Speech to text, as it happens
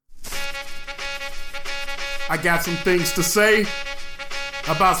I got some things to say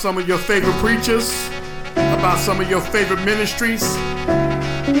about some of your favorite preachers, about some of your favorite ministries,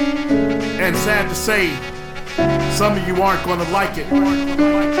 and sad to say, some of you aren't gonna like it.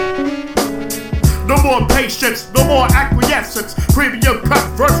 No more patience, no more acquiescence. Premium cut,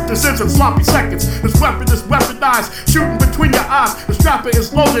 verse, decision, sloppy seconds. This weapon is weaponized, shooting between your eyes. The strapper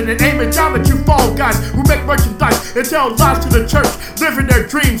is loaded and aiming down at you fall guys who make merchandise and tell lies to the church, living their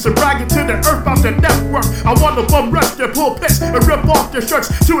dreams and bragging to the earth about their network. I wanna bum rush their pulpits and rip off their shirts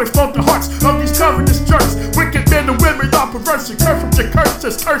to expose the hearts of these covetous jerks. Wicked men and women are perverse and curse with your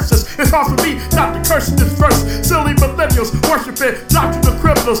curses. It's hard for me not to curse in this verse. Silly millennials worshiping doctrinal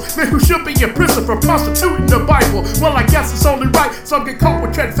criminals, men who should be in prison for prostituting the Bible. Well, I guess it's only right. Some get caught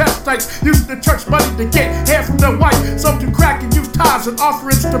with transvestites, using the church money to get hair from their wife. Some do crack and use tithes and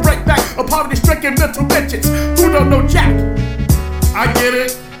offerings to break back a poverty-stricken mental bitches who don't know jack. I get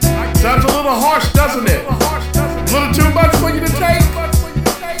it. Sounds a little harsh, doesn't it? A little too much for you to take?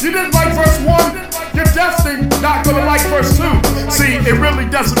 You didn't like verse 1? You're definitely not gonna like verse 2. See, it really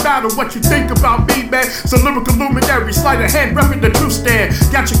doesn't matter what you think about me, man. It's a lyrical luminary, sleight of hand, repping the TruthStand.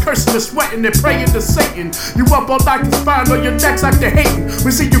 Got you cursing and sweating and praying to Satan. You up all night conspiring on your necks like they're hating.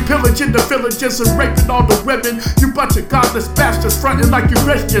 We see you pillaging the villages and raping all the women. You bunch of godless bastards fronting like you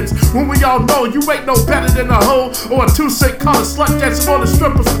Christians, when we all know you ain't no better than a hoe or a 2-cent collar slut dancing on a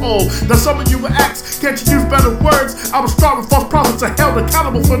stripper's pole. Now some of you will ask, can't you use better words? I was strong with false prophets and held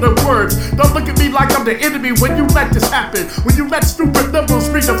accountable for their words. Don't look at me like I'm the enemy when you let this happen. When you let stupid liberals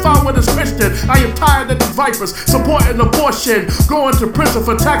redefine what is Christian. I am tired of these vipers supporting abortion, going to prison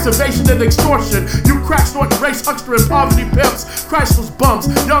for tax evasion and extortion. You crack snorting race huckster and poverty pimps, Christless bums,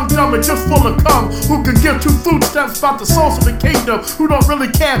 young dumb and just full of cum, who can give 2 food stamps about the souls of the kingdom, who don't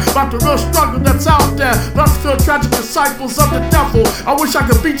really care about the real struggle that's out there. Lust-filled tragic disciples of the devil. I wish I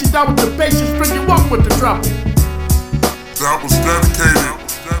could beat you down with the bass and bring you up with the trouble. That was dedicated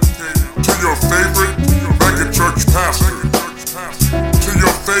to your favorite mega church pastor, to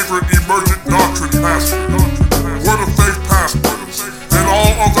your favorite emergent doctrine pastor, word of faith pastors, and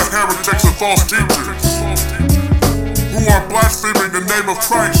all other heretics and false teachers who are blaspheming the name of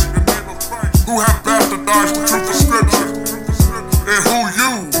Christ, who have bastardized the truth of Scripture, and who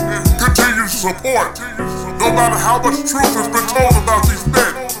you continue to support, no matter how much truth has been told about these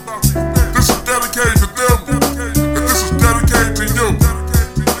men.